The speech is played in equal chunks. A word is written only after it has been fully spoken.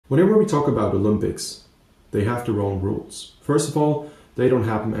Whenever we talk about Olympics, they have their own rules. First of all, they don't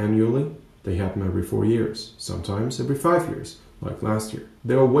happen annually. They happen every 4 years, sometimes every 5 years, like last year.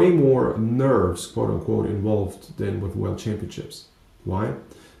 There are way more nerves, quote unquote, involved than with World Championships. Why?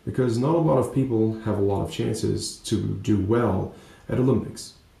 Because not a lot of people have a lot of chances to do well at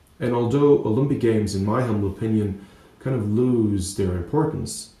Olympics. And although Olympic Games, in my humble opinion, kind of lose their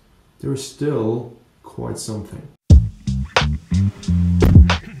importance, they're still quite something.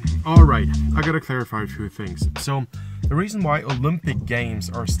 Alright, I gotta clarify a few things. So, the reason why Olympic Games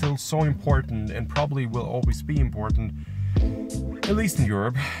are still so important and probably will always be important, at least in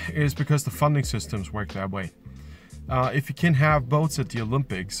Europe, is because the funding systems work that way. If you can have boats at the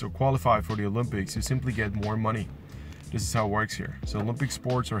Olympics or qualify for the Olympics, you simply get more money. This is how it works here. So Olympic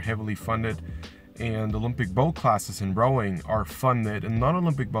sports are heavily funded, and Olympic boat classes in rowing are funded, and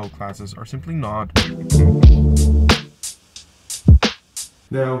non-Olympic boat classes are simply not.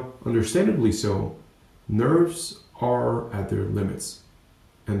 Now, understandably so, nerves are at their limits,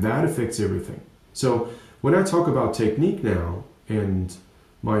 and that affects everything. So when I talk about technique now, and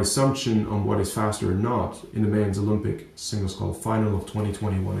my assumption on what is faster or not in the men's Olympic single scull final of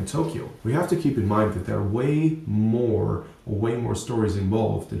 2021 in Tokyo, we have to keep in mind that there are way more stories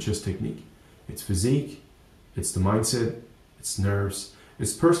involved than just technique. It's physique, it's the mindset, it's nerves,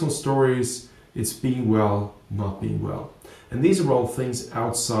 it's personal stories, it's being well, not being well. And these are all things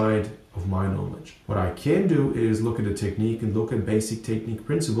outside of my knowledge. What I can do is look at the technique and look at basic technique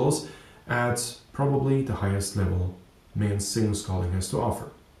principles at probably the highest level men's single sculling has to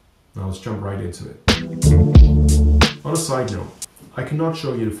offer. Now let's jump right into it. On a side note, I cannot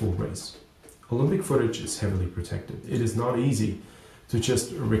show you the full race. Olympic footage is heavily protected. It is not easy to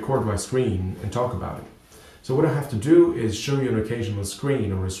just record my screen and talk about it. So what I have to do is show you an occasional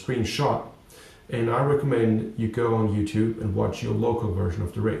screen or a screenshot, and I recommend you go on YouTube and watch your local version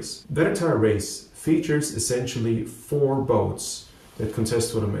of the race. That entire race features essentially 4 boats that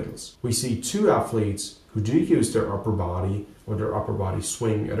contest for the medals. We see 2 athletes who do use their upper body or their upper body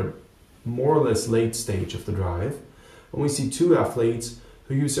swing at a more or less late stage of the drive. And we see 2 athletes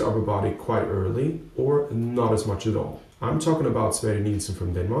who use their upper body quite early or not as much at all. I'm talking about Sverri Nielsen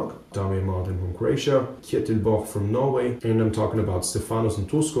from Denmark, Damir Martin from Croatia, Kjetil Borch from Norway, and I'm talking about Stefanos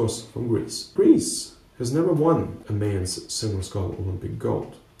Ntouskos from Greece. Greece has never won a men's single scull Olympic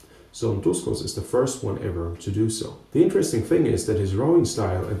gold. So Ntouskos is the first one ever to do so. The interesting thing is that his rowing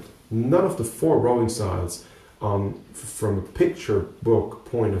style, and none of the 4 rowing styles from a picture book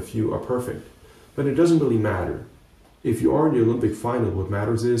point of view are perfect. But it doesn't really matter. If you are in the Olympic final, what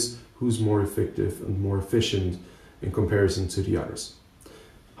matters is who's more effective and more efficient in comparison to the others.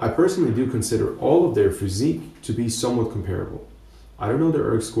 I personally do consider all of their physique to be somewhat comparable. I don't know their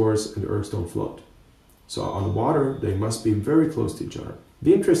erg scores, and the ergs don't float. So on the water, they must be very close to each other.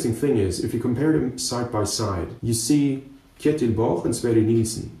 The interesting thing is, if you compare them side by side, you see Kjetil Borch and Sverri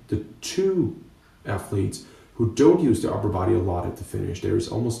Nielsen, the 2 athletes who don't use their upper body a lot at the finish. There is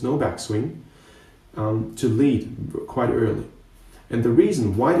almost no backswing to lead quite early. And the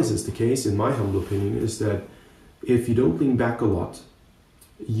reason why this is the case, in my humble opinion, is that if you don't lean back a lot,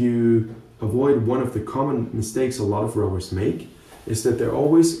 you avoid one of the common mistakes a lot of rowers make, is that they're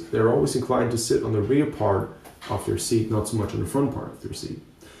always inclined to sit on the rear part of their seat, not so much on the front part of their seat,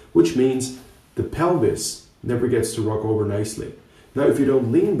 which means the pelvis never gets to rock over nicely. Now, if you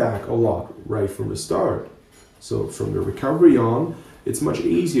don't lean back a lot right from the start, so from the recovery on, it's much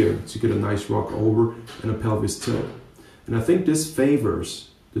easier to get a nice rock over and a pelvis tilt. And I think this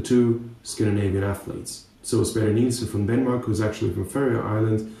favors the 2 Scandinavian athletes. So Sverri Nielsen from Denmark, who's actually from Faroe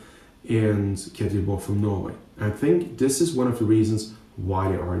Island, and Kjetil Borch from Norway. I think this is one of the reasons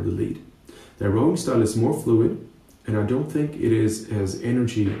why they are in the lead. Their rowing style is more fluid, and I don't think it is as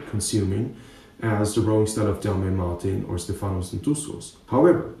energy consuming as the rowing style of Damir Martin or Stefanos Ntouskos.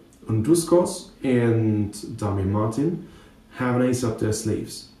 However, Ntouskos and Damir Martin have an ace up their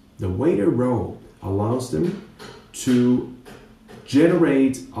sleeves. The way they row allows them to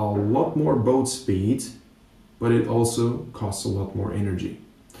generate a lot more boat speed, but it also costs a lot more energy.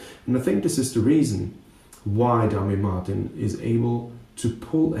 And I think this is the reason why Damir Martin is able to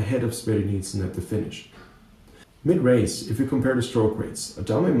pull ahead of Sverri Nielsen at the finish. Mid-race, if you compare the stroke rates,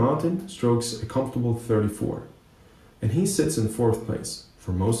 Damir Martin strokes a comfortable 34, and he sits in 4th place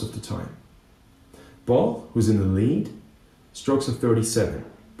for most of the time. Borch, who's in the lead, strokes a 37,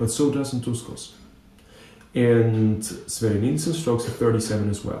 but so does Ntouskos. And Sverri Nielsen strokes a 37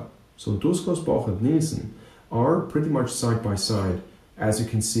 as well. So Ntouskos, Borch and Nielsen are pretty much side by side, as you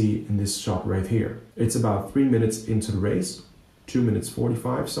can see in this shot right here. It's about 3 minutes into the race, 2 minutes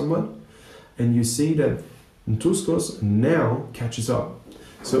 45 somewhat, and you see that Ntouskos now catches up.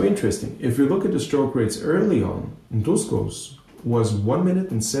 So interesting. If we look at the stroke rates early on, Ntouskos was 1 minute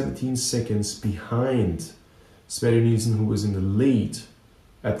and 17 seconds behind Sverri Nielsen, who was in the lead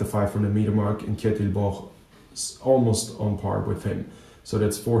at the 500 meter mark, and Kjetil Borch almost on par with him. So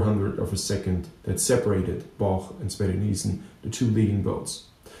that's 400 of a second that separated Borch and Sverri Nielsen, the two leading boats.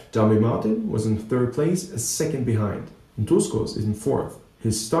 Damir Martin was in third place, a second behind. Ntouskos is in fourth.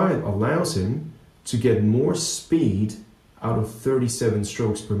 His style allows him to get more speed out of 37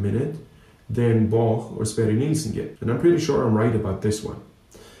 strokes per minute than Borch or Sverri Nielsen get. And I'm pretty sure I'm right about this one.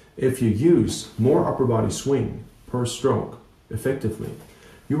 If you use more upper body swing per stroke effectively,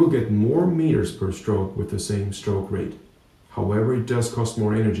 you will get more meters per stroke with the same stroke rate. However, it does cost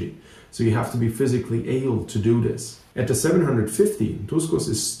more energy, so you have to be physically able to do this. At the 750, Ntouskos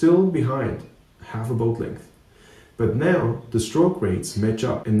is still behind half a boat length. But now the stroke rates match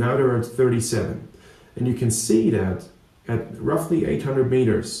up, and now they're at 37. And you can see that at roughly 800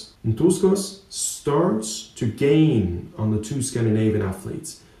 meters, Ntouskos starts to gain on the two Scandinavian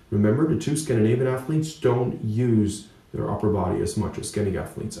athletes. Remember, the two Scandinavian athletes don't use their upper body as much as Scandinavian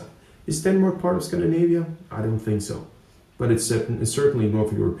athletes are. Is Denmark part of Scandinavia? I don't think so. But it's certainly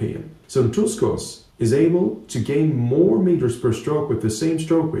North European. So Ntouskos is able to gain more meters per stroke with the same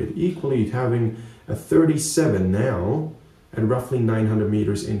stroke rate, equally having a 37 now at roughly 900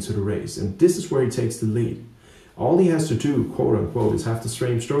 meters into the race. And this is where he takes the lead. All he has to do, quote unquote, is have the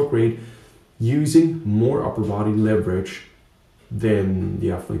same stroke rate using more upper body leverage than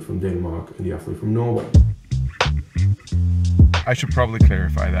the athlete from Denmark and the athlete from Norway. I should probably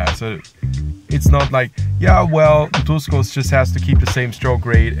clarify that. So it's not like, yeah, well, Ntouskos just has to keep the same stroke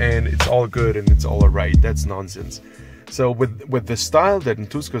rate and it's all good and it's all right. That's nonsense. So with the style that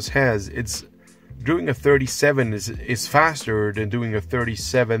Ntouskos has, it's doing a 37 is faster than doing a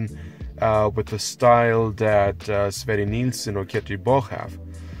 37 with the style that Sverri Nielsen or Kjetil Borch have.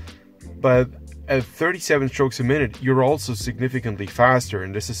 But at 37 strokes a minute, you're also significantly faster,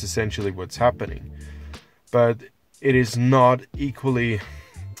 and this is essentially what's happening. But it is not equally,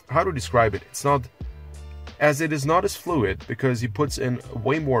 how to describe it? It is not as fluid because he puts in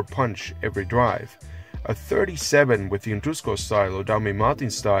way more punch every drive. A 37 with the Ntouskos style or Damir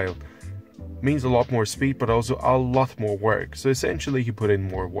Martin style means a lot more speed, but also a lot more work. So essentially he put in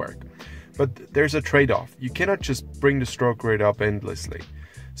more work. But there's a trade-off. You cannot just bring the stroke rate up endlessly.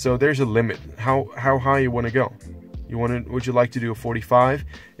 So there's a limit. How high you want to go? Would you like to do a 45?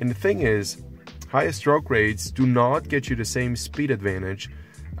 And the thing is, higher stroke rates do not get you the same speed advantage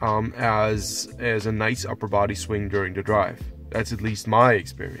as a nice upper body swing during the drive. That's at least my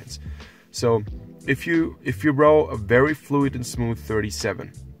experience. So if you row a very fluid and smooth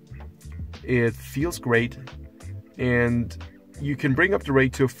 37, it feels great, and you can bring up the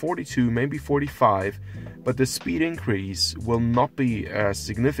rate to a 42, maybe 45, but the speed increase will not be as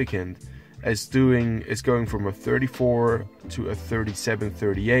significant as going from a 34 to a 37,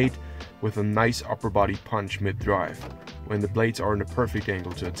 38 with a nice upper body punch mid-drive when the blades are in a perfect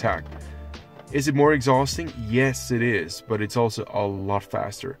angle to attack. Is it more exhausting? Yes, it is, but it's also a lot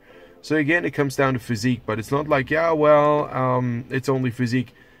faster. So again, it comes down to physique, but it's not like, yeah, well, it's only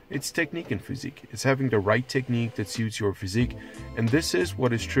physique. It's technique and physique. It's having the right technique that suits your physique. And this is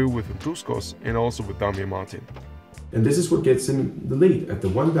what is true with Ntouskos and also with Damir Martin. And this is what gets him the lead. At the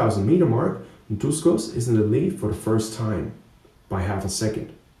 1000 meter mark, Ntouskos is in the lead for the first time by half a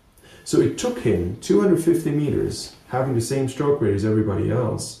second. So it took him 250 meters, having the same stroke rate as everybody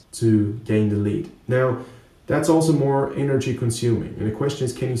else, to gain the lead. Now, that's also more energy consuming. And the question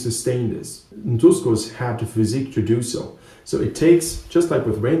is, can he sustain this? Ntouskos had the physique to do so. So it takes, just like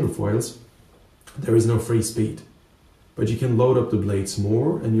with rainbow foils, there is no free speed. But you can load up the blades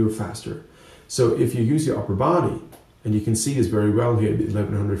more and you're faster. So if you use your upper body, and you can see this very well here at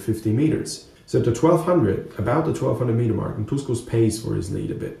 1150 meters. So at the 1200, about the 1200 meter mark, Ntouskos pays for his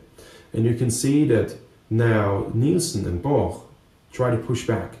lead a bit. And you can see that now Nielsen and Borch try to push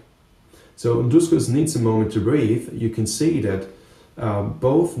back. So Ntouskos needs a moment to breathe. You can see that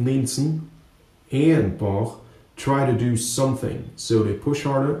both Nielsen and Borch try to do something. So they push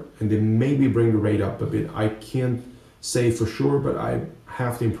harder and they maybe bring the rate up a bit. I can't say for sure, but I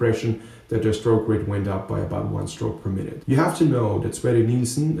have the impression that their stroke rate went up by about 1 stroke per minute. You have to know that Sverri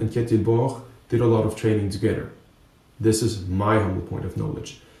Nielsen and Kjetil Borch did a lot of training together. This is my humble point of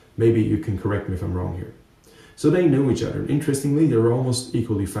knowledge. Maybe you can correct me if I'm wrong here. So they knew each other. Interestingly, they were almost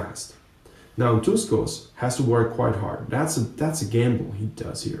equally fast. Now Ntouskos has to work quite hard. That's a gamble he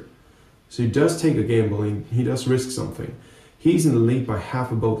does here. So he does take a gamble and he does risk something. He's in the lead by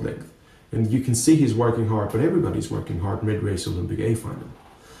half a boat length. And you can see he's working hard, but everybody's working hard mid-race Olympic A final.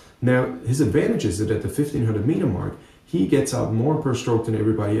 Now, his advantage is that at the 1500 meter mark, he gets out more per stroke than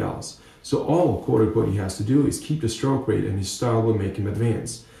everybody else. So all, quote unquote, he has to do is keep the stroke rate, and his style will make him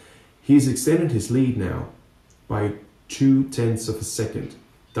advance. He's extended his lead now by 0.2 of a second.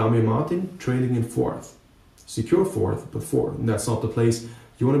 Damir Martin trailing in 4th. Secure 4th, but 4th. And that's not the place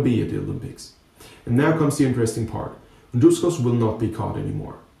you want to be at the Olympics. And now comes the interesting part. Ntouskos will not be caught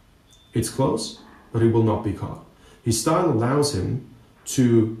anymore. It's close, but he will not be caught. His style allows him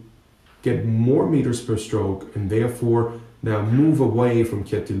to get more meters per stroke and therefore now move away from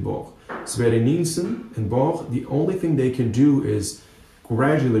Kjetil Borch. Sverri Nielsen and Borch, the only thing they can do is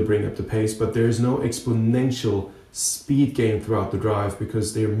gradually bring up the pace, but there is no exponential speed gain throughout the drive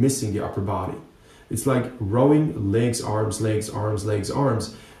because they're missing the upper body. It's like rowing legs, arms, legs, arms, legs,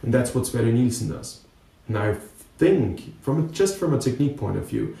 arms, and that's what Sverri Nielsen does. And I think, just from a technique point of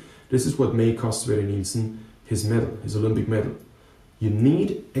view, this is what may cost Sverri Nielsen his medal, his Olympic medal. You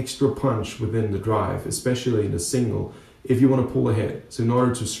need extra punch within the drive, especially in the single, if you want to pull ahead, so in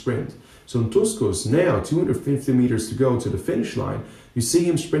order to sprint. So Ntouskos now, 250 meters to go to the finish line, you see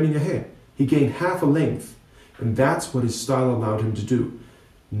him sprinting ahead. He gained half a length, and that's what his style allowed him to do.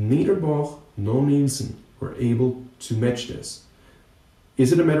 Neither Borch nor Nielsen were able to match this.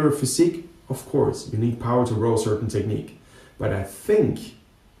 Is it a matter of physique? Of course, you need power to row a certain technique. But I think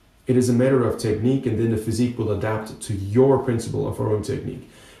it is a matter of technique, and then the physique will adapt to your principle of rowing technique.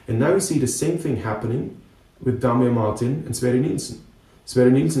 And now you see the same thing happening with Damir Martin and Sverri Nielsen.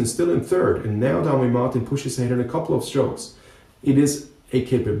 Sverri Nielsen is still in 3rd, and now Damir Martin pushes ahead in a couple of strokes. It is a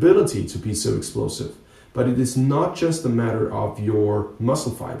capability to be so explosive, but it is not just a matter of your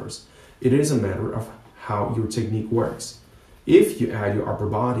muscle fibers. It is a matter of how your technique works. If you add your upper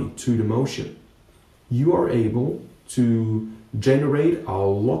body to the motion, you are able to generate a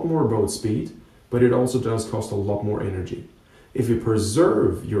lot more boat speed, but it also does cost a lot more energy. If you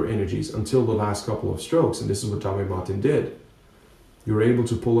preserve your energies until the last couple of strokes, and this is what Damir Martin did, you're able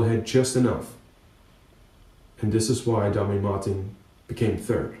to pull ahead just enough. And this is why Damir Martin became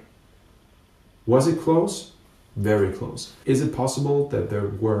 3rd. Was it close? Very close. Is it possible that there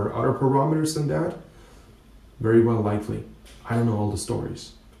were other parameters than that? Very well likely. I don't know all the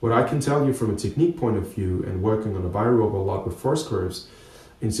stories. What I can tell you from a technique point of view and working on a birobe a lot with force curves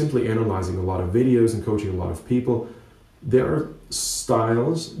and simply analyzing a lot of videos and coaching a lot of people, there are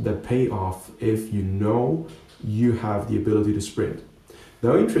styles that pay off if you know you have the ability to sprint.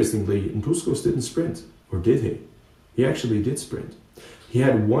 Now, interestingly, Ntouskos didn't sprint, or did he? He actually did sprint. He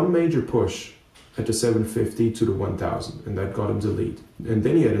had one major push at the 750 to the 1000, and that got him the lead. And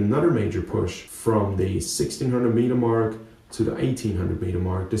then he had another major push from the 1600 meter mark to the 1800 meter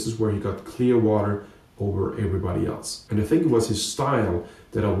mark. This is where he got clear water over everybody else. And I think it was his style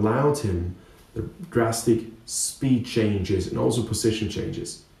that allowed him the drastic speed changes and also position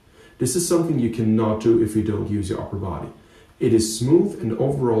changes. This is something you cannot do if you don't use your upper body. It is smooth and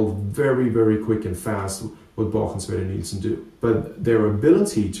overall very, very quick and fast what Borch and Sverri Nielsen do. But their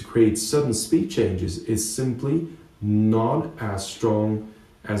ability to create sudden speed changes is simply not as strong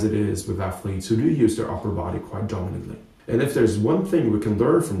as it is with athletes who do use their upper body quite dominantly. And if there's one thing we can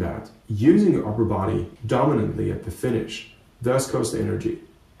learn from that, using your upper body dominantly at the finish does cost energy.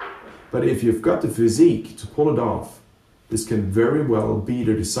 But if you've got the physique to pull it off, this can very well be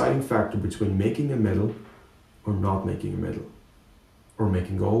the deciding factor between making a medal or not making a medal, or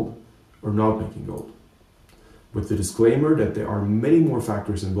making gold or not making gold. With the disclaimer that there are many more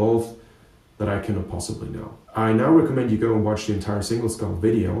factors involved that I cannot possibly know. I now recommend you go and watch the entire Single Scull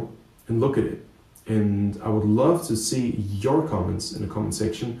video and look at it. And I would love to see your comments in the comment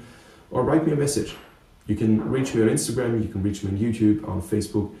section, or write me a message. You can reach me on Instagram, you can reach me on YouTube, on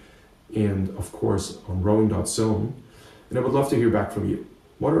Facebook, and of course on rowing.zone. And I would love to hear back from you.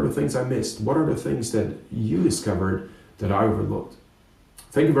 What are the things I missed? What are the things that you discovered that I overlooked?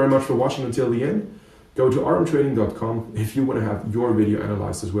 Thank you very much for watching until the end. Go to rmtraining.com if you want to have your video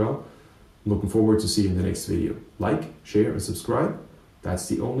analyzed as well. I'm looking forward to seeing you in the next video. Like, share, and subscribe. That's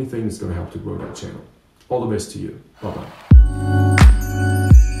the only thing that's going to help to grow that channel. All the best to you. Bye-bye.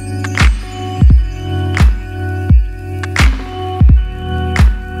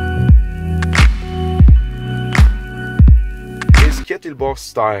 Kjetil Borch's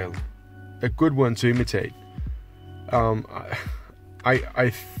style a good one to imitate? I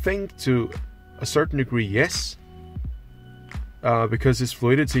think to a certain degree, yes, because his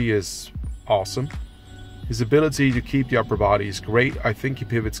fluidity is awesome. His ability to keep the upper body is great. I think he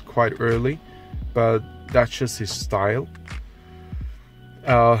pivots quite early, but that's just his style.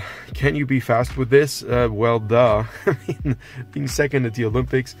 Can you be fast with this? Well, duh. I mean, being second at the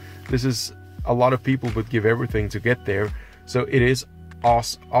Olympics, this is a lot of people would give everything to get there. So it is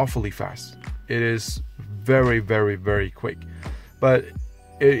awfully fast. It is very, very, very quick. But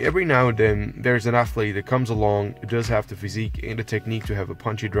every now and then there's an athlete that comes along who does have the physique and the technique to have a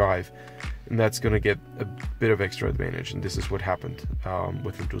punchy drive, and that's going to get a bit of extra advantage. And this is what happened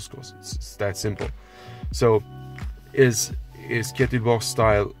with Ntouskos. It's that simple. So is Kjetil Borch's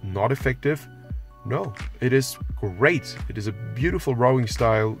style not effective? No, it is great. It is a beautiful rowing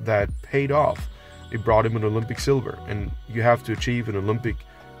style that paid off. It brought him an Olympic silver, and you have to achieve an Olympic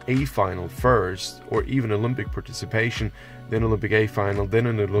A final first, or even Olympic participation, then Olympic A final, then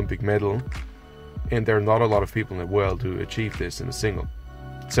an Olympic medal, and there are not a lot of people in the world who achieve this in a single.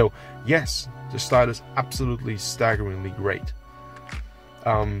 So yes, the style is absolutely staggeringly great.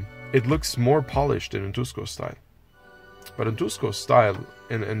 It looks more polished than Ntouskos' style, but Ntouskos' style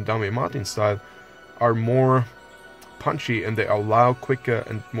and Damir Martin's style are more punchy, and they allow quicker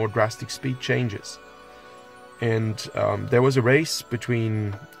and more drastic speed changes. And there was a race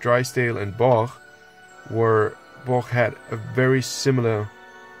between Drysdale and Borch, where Borch had a very similar,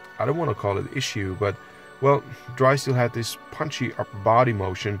 I don't want to call it issue, but, well, Drysdale had this punchy upper body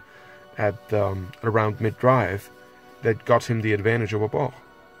motion at around mid-drive that got him the advantage over Borch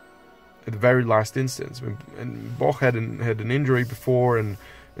at the very last instance. And Borch had an injury before and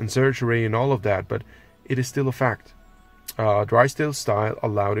surgery and all of that, but it is still a fact. Drysdale's style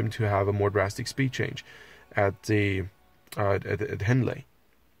allowed him to have a more drastic speed change at Henley.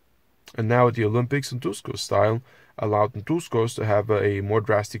 And now at the Olympics, Ntouskos' style allowed Ntouskos to have a more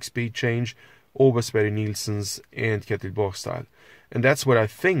drastic speed change over Sverri Nielsen's and Kjetil Borch's style. And that's what I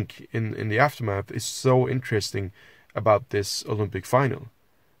think in the aftermath is so interesting about this Olympic final.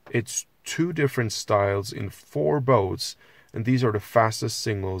 It's two different styles in 4 boats, and these are the fastest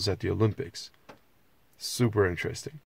singles at the Olympics. Super interesting.